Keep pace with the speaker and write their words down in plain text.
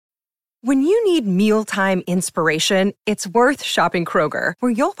When you need mealtime inspiration, it's worth shopping Kroger,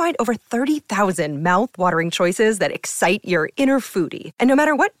 where you'll find over 30,000 mouth-watering choices that excite your inner foodie. And no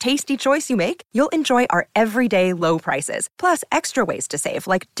matter what tasty choice you make, you'll enjoy our everyday low prices, plus extra ways to save,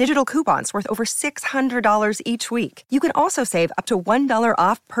 like digital coupons worth over $600 each week. You can also save up to $1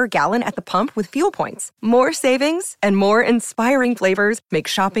 off per gallon at the pump with fuel points. More savings and more inspiring flavors make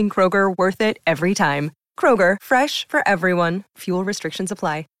shopping Kroger worth it every time. Kroger, fresh for everyone. Fuel restrictions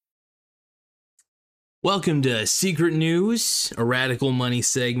apply. Welcome to Secret News, a Radical Money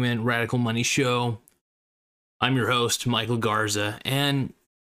segment, Radical Money show. I'm your host, Michael Garza, and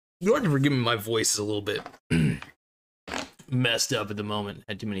you'll have to forgive me, my voice is a little bit messed up at the moment.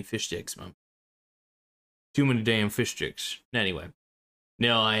 Had too many fish sticks, man. Too many damn fish sticks. Anyway,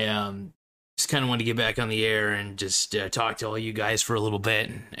 no, I just kind of want to get back on the air and just talk to all you guys for a little bit,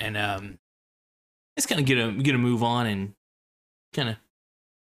 and just kind of get a move on and kind of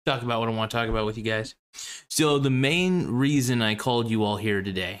talk about what I want to talk about with you guys. So the main reason I called you all here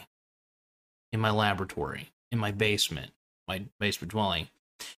today, in my laboratory, in my basement dwelling,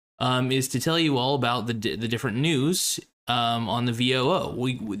 is to tell you all about the different news on the VOO.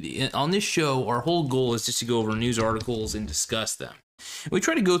 We on this show, our whole goal is just to go over news articles and discuss them. We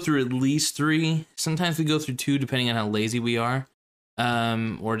try to go through at least 3. Sometimes we go through 2, depending on how lazy we are.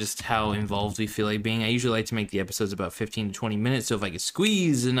 Or just how involved we feel like being. I usually like to make the episodes about 15 to 20 minutes, so if I could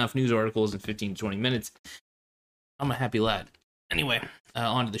squeeze enough news articles in 15 to 20 minutes, I'm a happy lad. Anyway,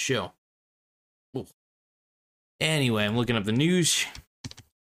 on to the show. Ooh. Anyway, I'm looking up the news.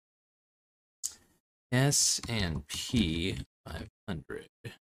 S&P 500.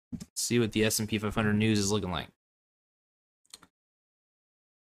 Let's see what the S&P 500 news is looking like.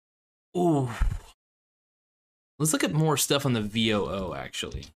 Ooh. Let's look at more stuff on the VOO,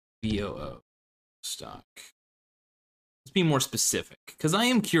 actually. VOO stock. Let's be more specific, because I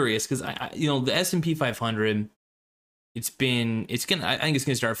am curious, because I the S&P 500, I think it's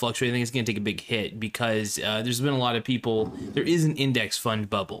gonna start fluctuating. I think it's gonna take a big hit because there's been a lot of people. There is an index fund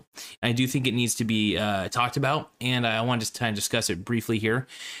bubble. I do think it needs to be talked about, and I want to kind of discuss it briefly here.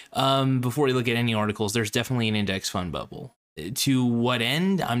 Before we look at any articles, there's definitely an index fund bubble. To what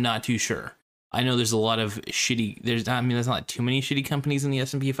end? I'm not too sure. I know there's a lot of there's not too many shitty companies in the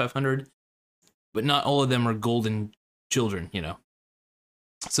S&P 500, but not all of them are golden children,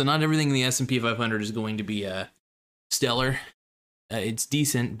 So not everything in the S&P 500 is going to be stellar. It's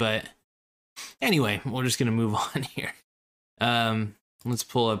decent, but anyway, we're just going to move on here. Let's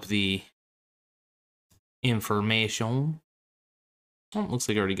pull up the information. Oh, looks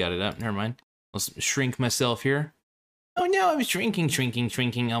like I already got it up. Never mind. Let's shrink myself here. Oh no, I'm shrinking.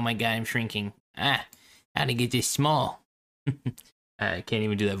 Oh my god, I'm shrinking. How to get this small? I can't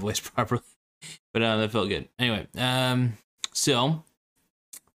even do that voice properly, but that felt good. Anyway, so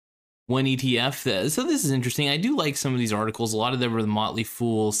one ETF. So this is interesting. I do like some of these articles. A lot of them are the Motley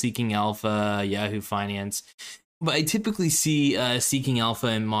Fool, Seeking Alpha, Yahoo Finance. But I typically see Seeking Alpha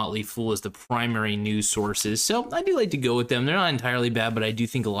and Motley Fool as the primary news sources. So I do like to go with them. They're not entirely bad, but I do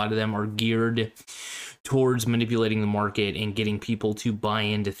think a lot of them are geared towards manipulating the market and getting people to buy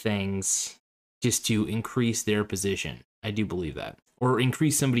into things just to increase their position. I do believe that. Or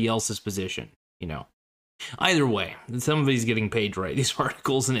increase somebody else's position, Either way, somebody's getting paid to write these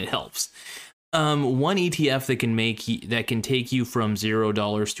articles, and it helps. One ETF that can take you from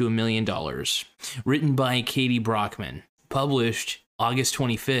 $0 to $1 million. Written by Katie Brockman. Published August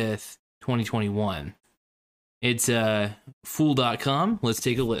 25th, 2021. It's fool.com. Let's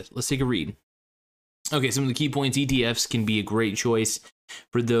take a read. Okay, some of the key points. ETFs can be a great choice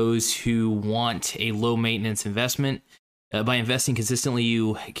for those who want a low maintenance investment. By investing consistently,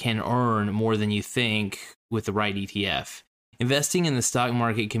 you can earn more than you think with the right ETF. Investing in the stock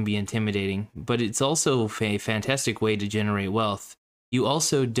market can be intimidating, but it's also a fantastic way to generate wealth. You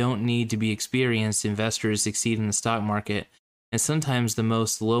also don't need to be experienced investors to succeed in the stock market, and sometimes the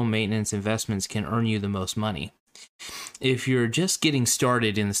most low maintenance investments can earn you the most money. If you're just getting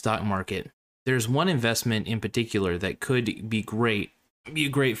started in the stock market, there's one investment in particular that could be a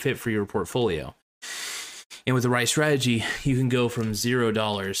great fit for your portfolio. And with the right strategy, you can go from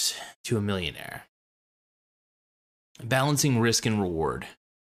 $0 to a millionaire. Balancing risk and reward.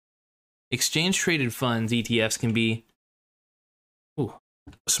 Exchange-traded funds, ETFs, can be a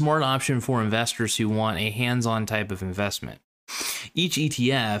smart option for investors who want a hands-on type of investment. Each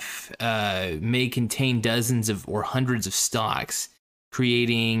ETF may contain dozens or hundreds of stocks,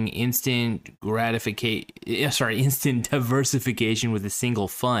 creating instant diversification with a single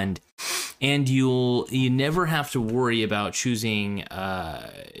fund, and you never have to worry about choosing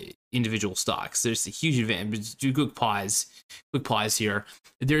individual stocks. There's a huge advantage. Do quick pause here.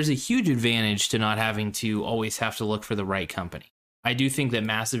 There's a huge advantage to not having to always have to look for the right company. I do think that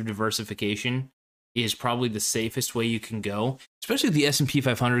massive diversification is probably the safest way you can go, especially with the S&P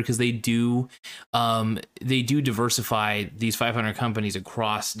 500, because they do diversify these 500 companies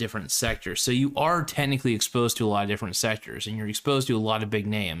across different sectors. So you are technically exposed to a lot of different sectors, and you're exposed to a lot of big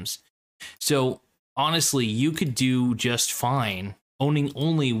names. So honestly, you could do just fine owning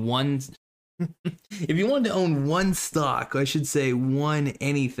only one. If you wanted to own one stock, I should say one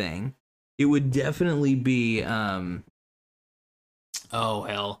anything, it would definitely be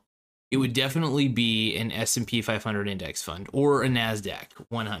it would definitely be an S&P 500 index fund or a NASDAQ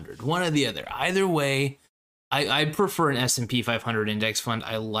 100, one or the other. Either way, I prefer an S&P 500 index fund.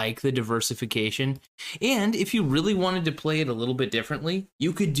 I like the diversification. And if you really wanted to play it a little bit differently,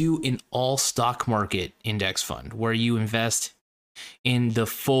 you could do an all stock market index fund where you invest in the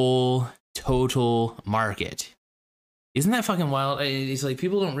full total market. Isn't that fucking wild? It's like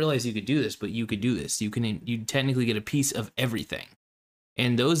people don't realize you could do this, but you could do this. You technically get a piece of everything.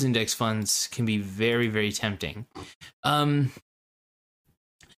 And those index funds can be very, very tempting.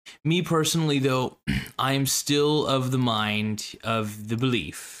 Me personally, though, I am still of the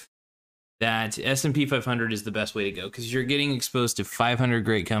belief that S&P 500 is the best way to go, because you're getting exposed to 500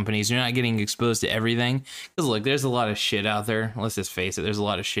 great companies. You're not getting exposed to everything. Because look, there's a lot of shit out there. Let's just face it. There's a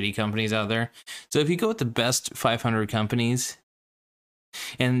lot of shitty companies out there. So if you go with the best 500 companies,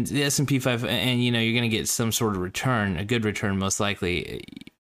 and the S&P 500, and you're going to get some sort of return, a good return most likely,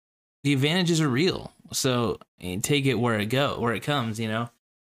 the advantages are real. So take it where it comes, I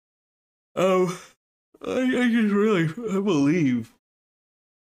believe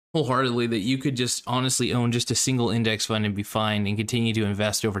wholeheartedly that you could just honestly own just a single index fund and be fine and continue to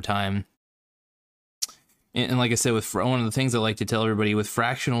invest over time. And like I said, with one of the things I like to tell everybody, with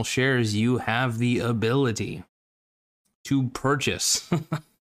fractional shares, you have the ability to purchase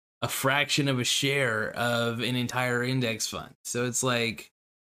a fraction of a share of an entire index fund. So it's like,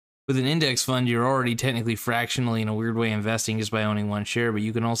 with an index fund, you're already technically fractionally, in a weird way, investing just by owning one share, but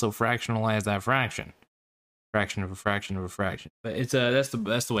you can also fractionalize that fraction of a fraction of a fraction. But it's that's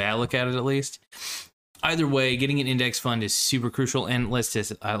the way I look at it, at least. Either way, getting an index fund is super crucial. And let's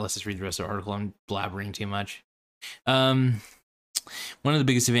just read the rest of the article. I'm blabbering too much. One of the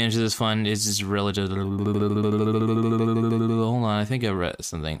biggest advantages of this fund is its relative. Hold on, I think I read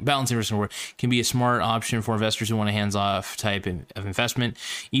something. Balancing risk and reward can be a smart option for investors who want a hands-off type of investment.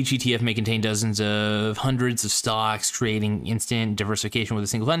 Each ETF may contain dozens of hundreds of stocks, creating instant diversification with a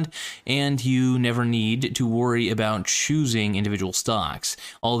single fund, and you never need to worry about choosing individual stocks.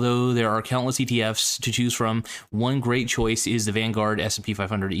 Although there are countless ETFs to choose from, one great choice is the Vanguard S&P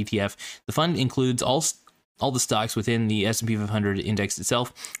 500 ETF. The fund includes all the stocks within the S&P 500 index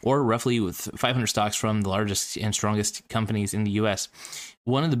itself, or roughly with 500 stocks from the largest and strongest companies in the US.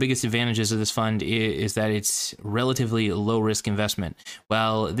 One of the biggest advantages of this fund is that it's relatively low-risk investment.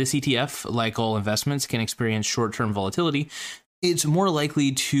 While this ETF, like all investments, can experience short-term volatility, it's more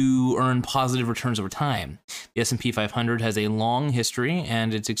likely to earn positive returns over time. The S&P 500 has a long history,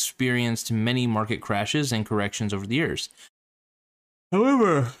 and it's experienced many market crashes and corrections over the years.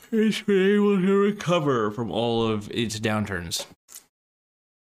 However, it's been able to recover from all of its downturns.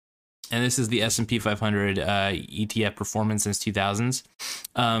 And this is the S&P 500 ETF performance since 2000s.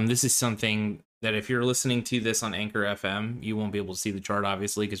 This is something that if you're listening to this on Anchor FM, you won't be able to see the chart,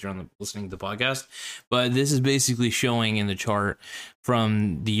 obviously, because you're listening to the podcast. But this is basically showing in the chart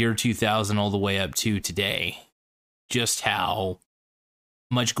from the year 2000 all the way up to today just how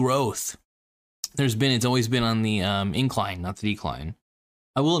much growth it's always been on the incline, not the decline.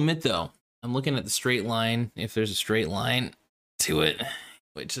 I will admit, though, I'm looking at the straight line, if there's a straight line to it,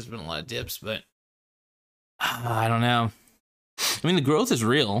 which has been a lot of dips, but I don't know. I mean, the growth is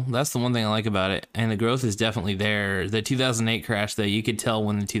real. That's the one thing I like about it, and the growth is definitely there. The 2008 crash, though, you could tell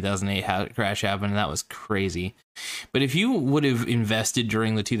when the 2008 crash happened, and that was crazy. But if you would have invested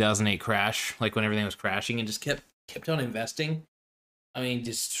during the 2008 crash, like when everything was crashing, and just kept on investing, I mean,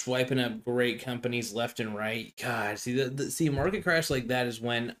 just swiping up great companies left and right. God, see, a market crash like that is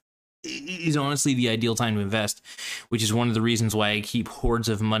honestly the ideal time to invest, which is one of the reasons why I keep hordes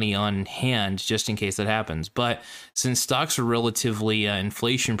of money on hand just in case that happens. But since stocks are relatively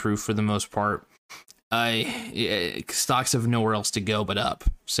inflation-proof for the most part, stocks have nowhere else to go but up.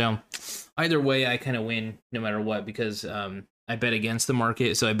 So either way, I kind of win no matter what, because I bet against the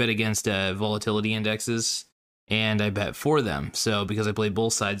market. So I bet against volatility indexes, and I bet for them. So because I play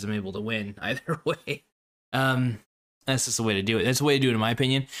both sides, I'm able to win either way. That's just the way to do it. That's the way to do it, in my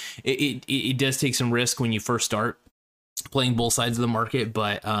opinion. It does take some risk when you first start. playing both sides of the market,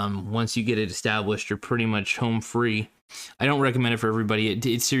 but once you get it established, you're pretty much home free. I don't recommend it for everybody.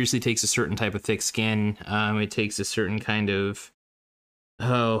 It seriously takes a certain type of thick skin. It takes a certain kind of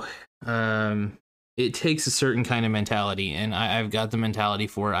it takes a certain kind of mentality, and I've got the mentality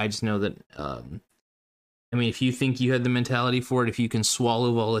for it. I just know that I mean, if you think you had the mentality for it, if you can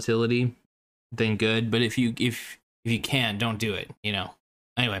swallow volatility, then good. But if you can't, don't do it. You know.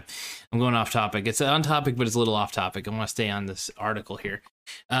 Anyway, I'm going off topic. It's on topic, but it's a little off topic. I want to stay on this article here.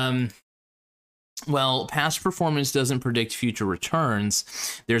 Well, past performance doesn't predict future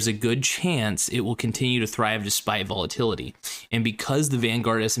returns. There's a good chance it will continue to thrive despite volatility. And because the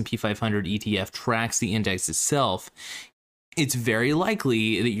Vanguard S&P 500 ETF tracks the index itself, it's very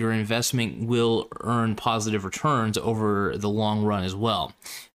likely that your investment will earn positive returns over the long run as well.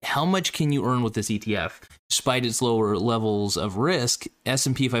 How much can you earn with this ETF? Despite its lower levels of risk,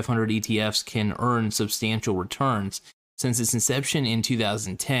 S&P 500 ETFs can earn substantial returns. Since its inception in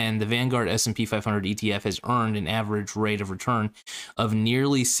 2010, the Vanguard S&P 500 ETF has earned an average rate of return of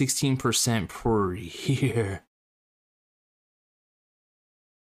nearly 16% per year.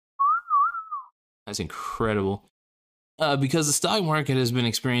 That's incredible. Because the stock market has been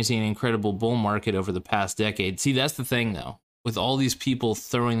experiencing an incredible bull market over the past decade. See, that's the thing, though. With all these people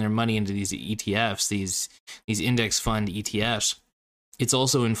throwing their money into these ETFs, these index fund ETFs, it's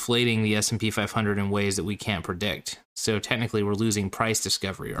also inflating the S&P 500 in ways that we can't predict. So technically, we're losing price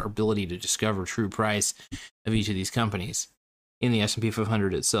discovery, our ability to discover true price of each of these companies in the S&P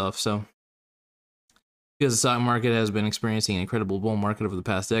 500 itself. So because the stock market has been experiencing an incredible bull market over the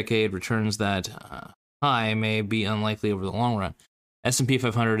past decade, returns that high may be unlikely over the long run. S&P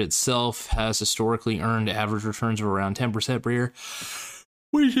 500 itself has historically earned average returns of around 10% per year,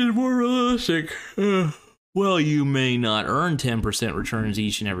 which is more realistic. Well, you may not earn 10% returns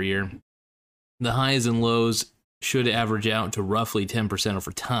each and every year. The highs and lows should average out to roughly 10%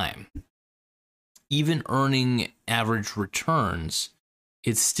 over time. Even earning average returns,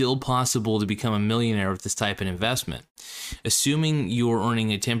 it's still possible to become a millionaire with this type of investment. Assuming you're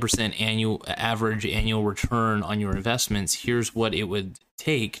earning a 10% average annual return on your investments, here's what it would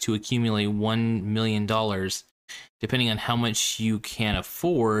take to accumulate $1 million, depending on how much you can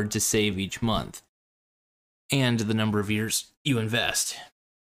afford to save each month and the number of years you invest.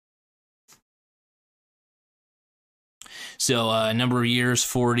 So number of years,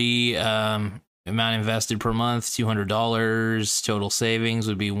 40, amount invested per month, $200. Total savings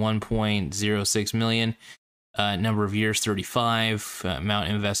would be $1.06 million. Number of years, 35. Amount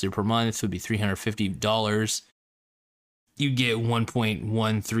invested per month would be $350. You get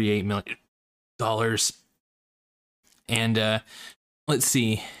 $1.138 million. And let's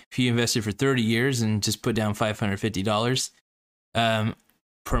see, if you invested for 30 years and just put down $550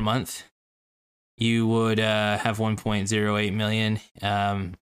 per month, you would have $1.08 million.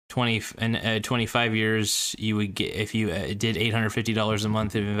 25 years, you would get, if you did $850 a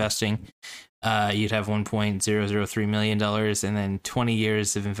month of investing, you'd have $1.003 million. And then 20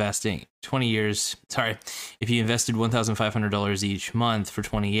 years of investing, if you invested $1,500 each month for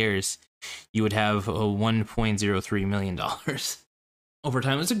 20 years, you would have $1.03 million. Over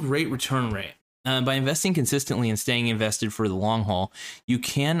time, it's a great return rate. By investing consistently and staying invested for the long haul, you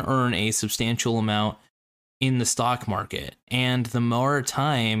can earn a substantial amount in the stock market. And the more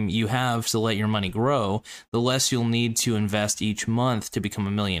time you have to let your money grow, the less you'll need to invest each month to become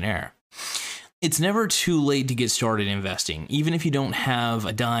a millionaire. It's never too late to get started investing, even if you don't have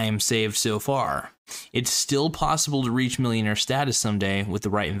a dime saved so far. It's still possible to reach millionaire status someday with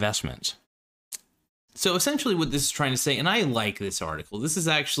the right investments. So essentially what this is trying to say, and I like this article, this is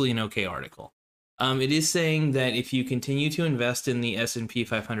actually an okay article. It is saying that if you continue to invest in the S&P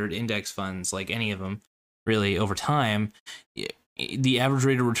 500 index funds, like any of them, really over time, the average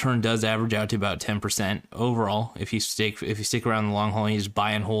rate of return does average out to about 10% overall. If you stick around the long haul and you just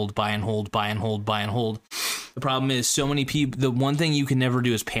buy and hold, buy and hold, buy and hold, buy and hold. The problem is so many people, the one thing you can never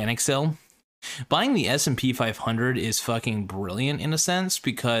do is panic sell. Buying the S&P 500 is fucking brilliant in a sense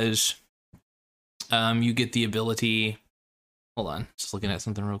because you get the ability, hold on, just looking at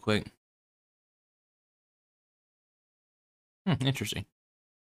something real quick. Interesting.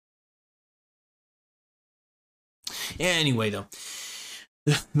 Anyway, though,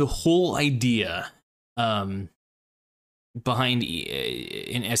 the whole idea behind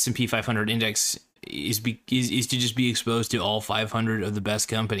an S&P 500 index is to just be exposed to all 500 of the best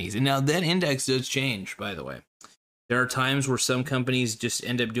companies. And now that index does change, by the way. There are times where some companies just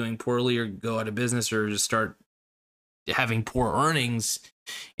end up doing poorly or go out of business or just start having poor earnings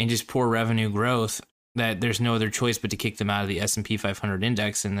and just poor revenue growth, that there's no other choice but to kick them out of the S&P 500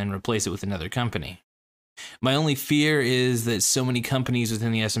 index and then replace it with another company. My only fear is that so many companies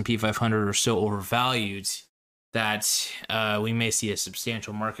within the S&P 500 are so overvalued that we may see a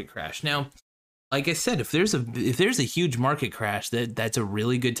substantial market crash. Now, like I said, if there's a huge market crash, that's a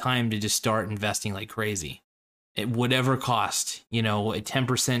really good time to just start investing like crazy. At whatever cost, a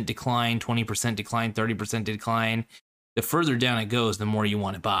 10% decline, 20% decline, 30% decline, the further down it goes, the more you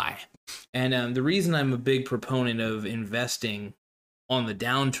want to buy. And the reason I'm a big proponent of investing on the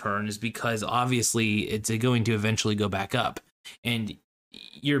downturn is because obviously it's going to eventually go back up. And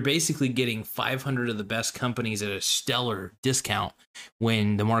you're basically getting 500 of the best companies at a stellar discount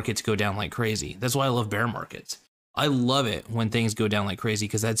when the markets go down like crazy. That's why I love bear markets. I love it when things go down like crazy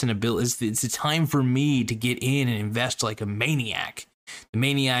because that's an ability. It's a time for me to get in and invest like a maniac. The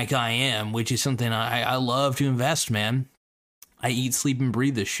maniac I am, which is something I love to invest, man. I eat, sleep, and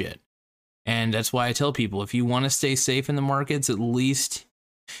breathe this shit. And that's why I tell people, if you want to stay safe in the markets, at least,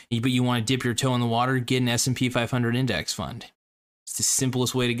 but you want to dip your toe in the water, get an S&P 500 index fund. It's the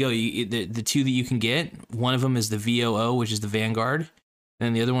simplest way to go. The two that you can get, one of them is the VOO, which is the Vanguard,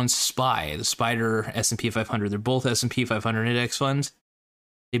 and the other one's SPY, the Spider S&P 500. They're both S&P 500 index funds.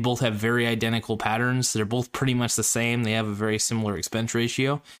 They both have very identical patterns. They're both pretty much the same. They have a very similar expense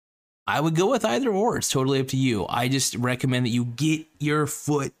ratio. I would go with either or. It's totally up to you. I just recommend that you get your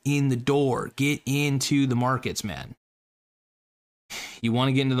foot in the door. Get into the markets, man. You want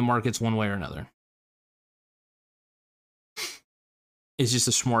to get into the markets one way or another. It's just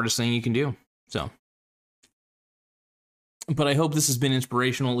the smartest thing you can do. So, but I hope this has been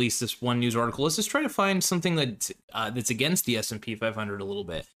inspirational, at least this one news article. Let's just try to find something that's against the S&P 500 a little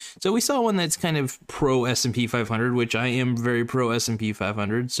bit. So we saw one that's kind of pro S&P 500, which I am very pro S&P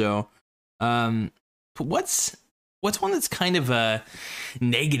 500. So, but what's one that's kind of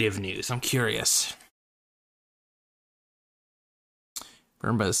negative news? I'm curious.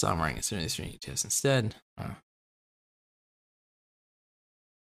 Burned by the stock market, considering the screening test instead.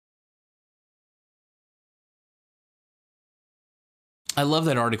 I love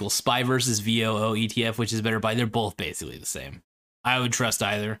that article, SPY versus VOO ETF, which is better buy. They're both basically the same. I would trust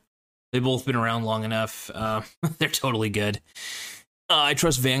either. They've both been around long enough. They're totally good. I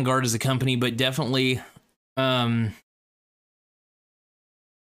trust Vanguard as a company, but definitely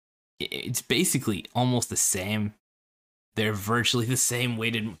it's basically almost the same. They're virtually the same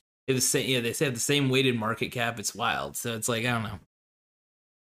weighted. They're the same, they have the same weighted market cap. It's wild. So it's like, I don't know.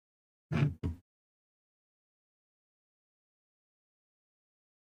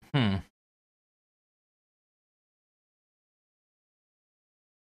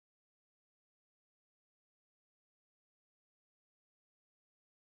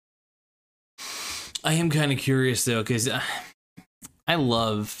 I am kind of curious though, because I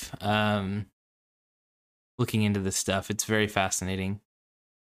love looking into this stuff. It's very fascinating.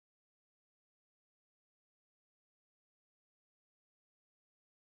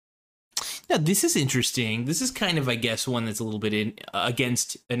 Now, this is interesting. This is kind of, I guess, one that's a little bit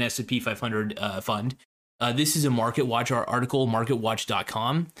against an S&P 500 fund. This is a MarketWatch article,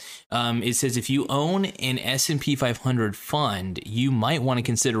 marketwatch.com. It says if you own an S&P 500 fund, you might want to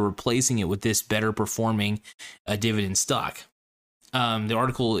consider replacing it with this better performing dividend stock. The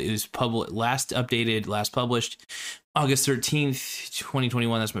article is last published August 13th,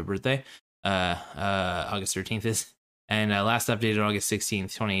 2021. That's my birthday. August 13th is. And last updated August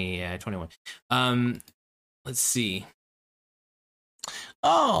 16th, 2021. Let's see.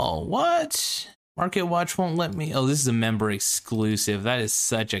 Oh, what? MarketWatch won't let me. Oh, this is a member exclusive. That is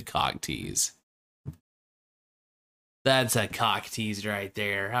such a cock tease. That's a cock tease right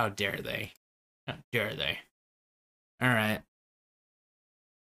there. How dare they? How dare they? All right.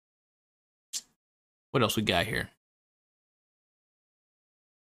 What else we got here?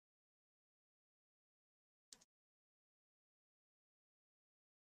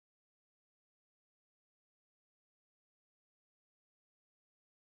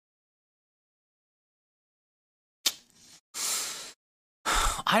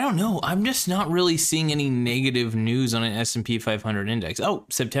 I don't know. I'm just not really seeing any negative news on an S&P 500 index. Oh,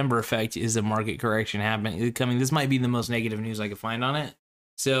 September effect is a market correction coming. This might be the most negative news I could find on it.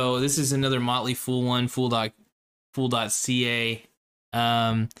 So this is another Motley Fool one, fool.ca.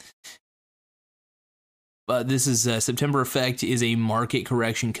 But this is September effect is a market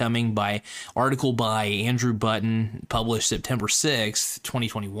correction coming by article by Andrew Button, published September 6th,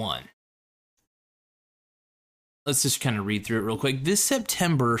 2021. let's just kind of read through it real quick. This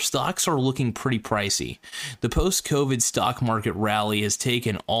September, stocks are looking pretty pricey. The post-COVID stock market rally has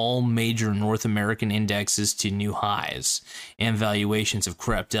taken all major North American indexes to new highs, and valuations have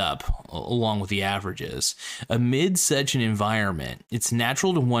crept up along with the averages. Amid such an environment, it's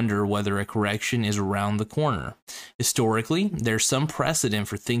natural to wonder whether a correction is around the corner. Historically, there's some precedent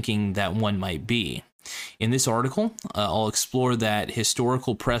for thinking that one might be. In this article, I'll explore that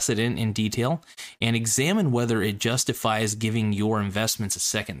historical precedent in detail and examine whether it justifies giving your investments a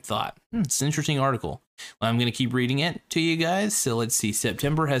second thought. It's an interesting article. I'm going to keep reading it to you guys. So let's see.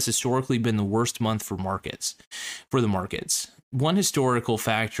 September has historically been the worst month for the markets. One historical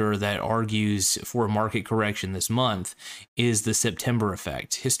factor that argues for a market correction this month is the September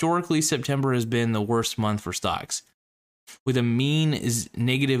effect. Historically, September has been the worst month for stocks, with a mean is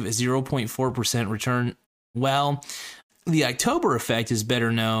negative 0.4% return. Well, the October effect is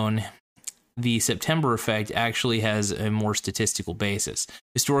better known. The September effect actually has a more statistical basis.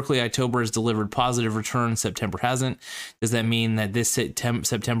 Historically, October has delivered positive returns, September hasn't. Does that mean that this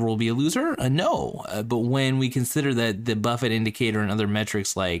September will be a loser? No. But when we consider that the Buffett indicator and other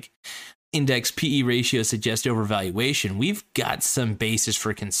metrics like index PE ratio suggest overvaluation, we've got some basis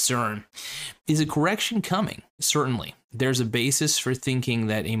for concern. Is a correction coming? Certainly. There's a basis for thinking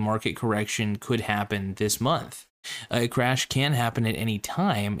that a market correction could happen this month. A crash can happen at any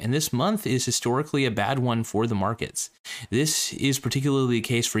time, and this month is historically a bad one for the markets. This is particularly the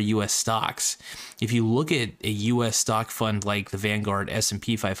case for U.S. stocks. If you look at a U.S. stock fund like the Vanguard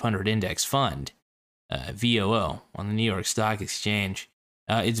S&P 500 Index Fund, VOO, on the New York Stock Exchange,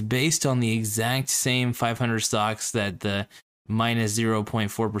 it's based on the exact same 500 stocks that the minus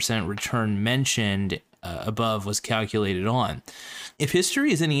 0.4% return mentioned above was calculated on. If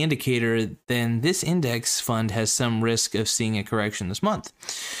history is any indicator, then this index fund has some risk of seeing a correction this month.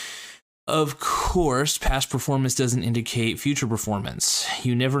 Of course, past performance doesn't indicate future performance.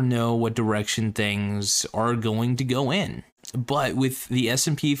 You never know what direction things are going to go in. But with the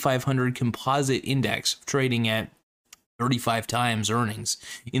S&P 500 Composite Index trading at 35 times earnings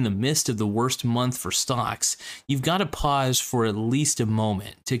in the midst of the worst month for stocks, you've got to pause for at least a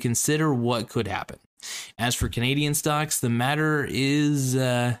moment to consider what could happen. As for Canadian stocks, the matter is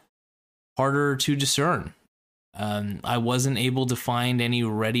harder to discern. I wasn't able to find any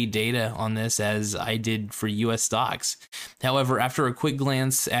ready data on this as I did for U.S. stocks. However, after a quick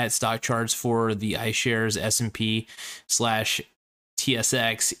glance at stock charts for the iShares S&P/TSX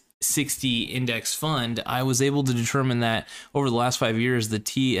 60 index fund, I was able to determine that over the last 5 years, the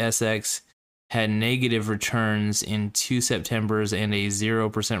TSX had negative returns in 2 Septembers and a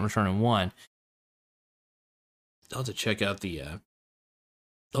 0% return in one. I'll have to check out that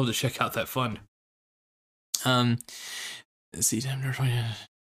fund. Let's see,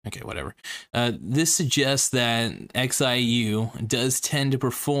 okay, whatever. This suggests that XIU does tend to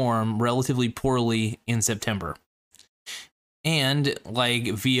perform relatively poorly in September. And like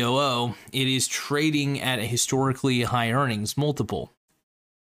VOO, it is trading at a historically high earnings multiple.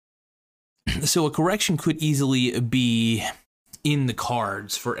 So a correction could easily be in the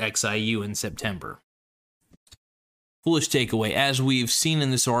cards for XIU in September. Foolish takeaway. As we've seen in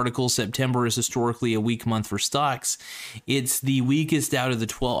this article, September is historically a weak month for stocks. It's the weakest out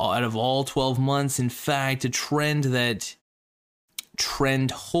of all 12 months. In fact, a trend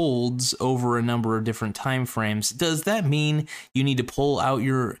holds over a number of different time frames. Does that mean you need to pull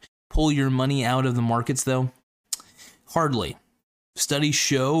your money out of the markets though? Hardly. Studies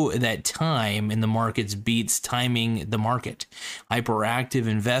show that time in the markets beats timing the market. Hyperactive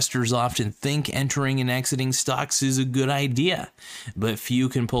investors often think entering and exiting stocks is a good idea, but few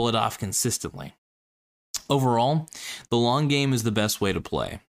can pull it off consistently. Overall, the long game is the best one to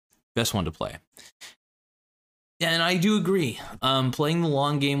play. And I do agree. Playing the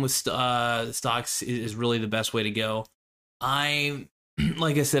long game with stocks is really the best way to go.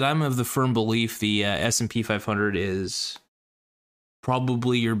 Like I said, I'm of the firm belief the S&P 500 is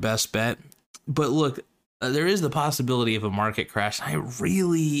probably your best bet. But look, there is the possibility of a market crash. I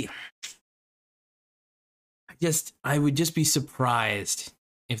would just be surprised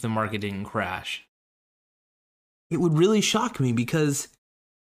if the market didn't crash. It would really shock me because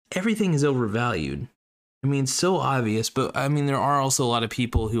everything is overvalued. I mean, it's so obvious, but I mean, there are also a lot of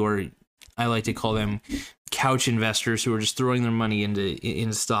people who are, I like to call them couch investors, who are just throwing their money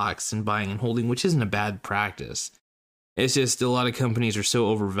into stocks and buying and holding, which isn't a bad practice. It's just a lot of companies are so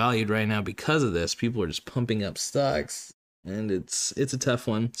overvalued right now because of this. People are just pumping up stocks, and it's a tough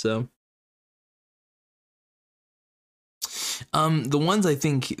one. So, the ones I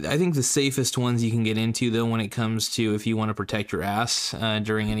think the safest ones you can get into though, when it comes to if you want to protect your ass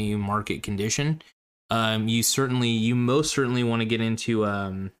during any market condition, You most certainly want to get into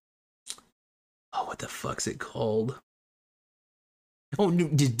what the fuck's it called? Oh,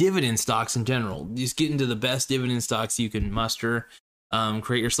 just dividend stocks in general. Just get into the best dividend stocks you can muster.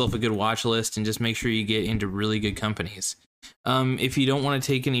 Create yourself a good watch list and just make sure you get into really good companies. If you don't want to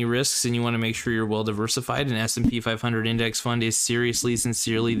take any risks and you want to make sure you're well diversified, an S&P 500 index fund is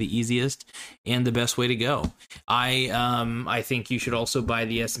sincerely the easiest and the best way to go. I think you should also buy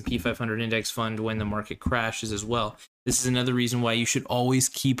the S&P 500 index fund when the market crashes as well. This is another reason why you should always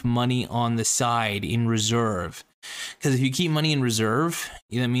keep money on the side in reserve. Because if you keep money in reserve,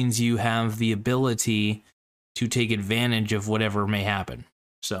 that means you have the ability to take advantage of whatever may happen.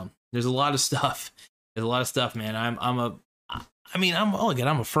 So there's a lot of stuff. There's a lot of stuff, man. I'm a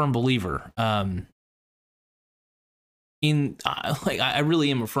firm believer. I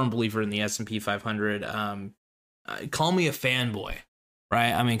really am a firm believer in the S&P 500. Call me a fanboy,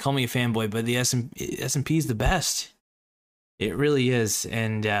 right? I mean, call me a fanboy, but the S&P is the best. It really is.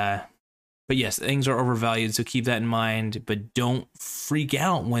 And but yes, things are overvalued, so keep that in mind. But don't freak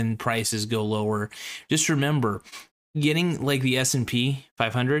out when prices go lower. Just remember, getting like the S&P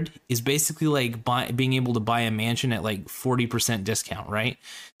 500 is basically like being able to buy a mansion at like 40% discount, right?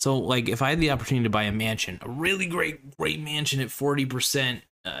 So like if I had the opportunity to buy a mansion, a really great mansion at 40%,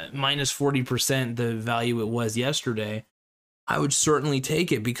 minus 40% the value it was yesterday, I would certainly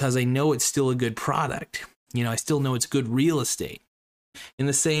take it because I know it's still a good product. You know, I still know it's good real estate. And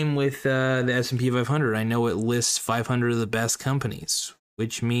the same with the S&P 500. I know it lists 500 of the best companies,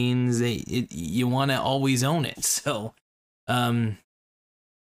 which means you want to always own it. So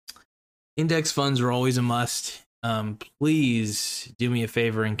index funds are always a must. Please do me a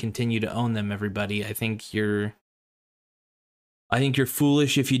favor and continue to own them, everybody. I think you're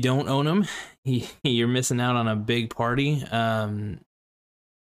foolish if you don't own them. You're missing out on a big party.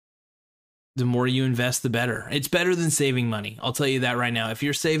 The more you invest, the better. It's better than saving money. I'll tell you that right now. If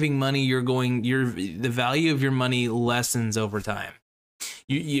you're saving money, the value of your money lessens over time.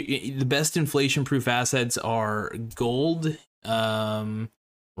 The best inflation-proof assets are gold,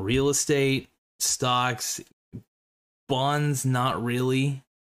 real estate, stocks, bonds. Not really.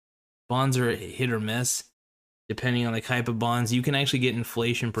 Bonds are hit or miss, depending on the type of bonds. You can actually get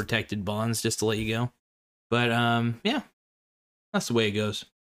inflation-protected bonds, just to let you go. But yeah, that's the way it goes.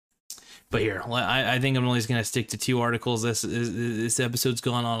 But here, I think I'm always going to stick to 2 articles. This episode's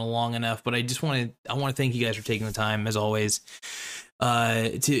gone on long enough, but I want to thank you guys for taking the time, as always,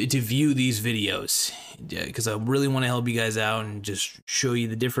 to view these videos, because I really want to help you guys out and just show you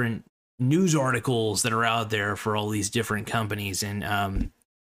the different news articles that are out there for all these different companies. And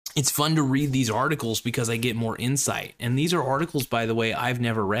it's fun to read these articles because I get more insight. And these are articles, by the way, I've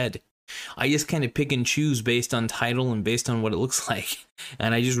never read. I just kind of pick and choose based on title and based on what it looks like,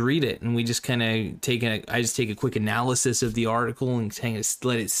 and I just read it, and we just kind of take a quick analysis of the article and kind of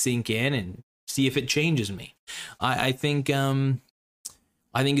let it sink in and see if it changes me. I think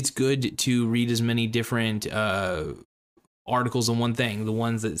it's good to read as many different articles on one thing, the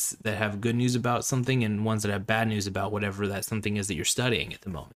ones that have good news about something and ones that have bad news about whatever that something is that you're studying at the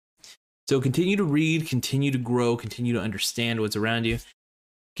moment. So continue to read, continue to grow, continue to understand what's around you.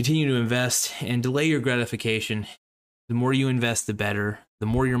 Continue to invest and delay your gratification. The more you invest, the better. The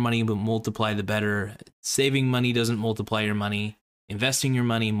more your money will multiply, the better. Saving money doesn't multiply your money. Investing your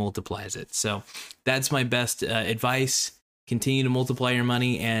money multiplies it. So that's my best advice. Continue to multiply your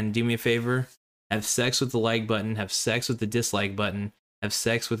money, and do me a favor. Have sex with the like button. Have sex with the dislike button. Have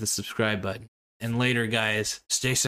sex with the subscribe button. And later, guys, stay safe.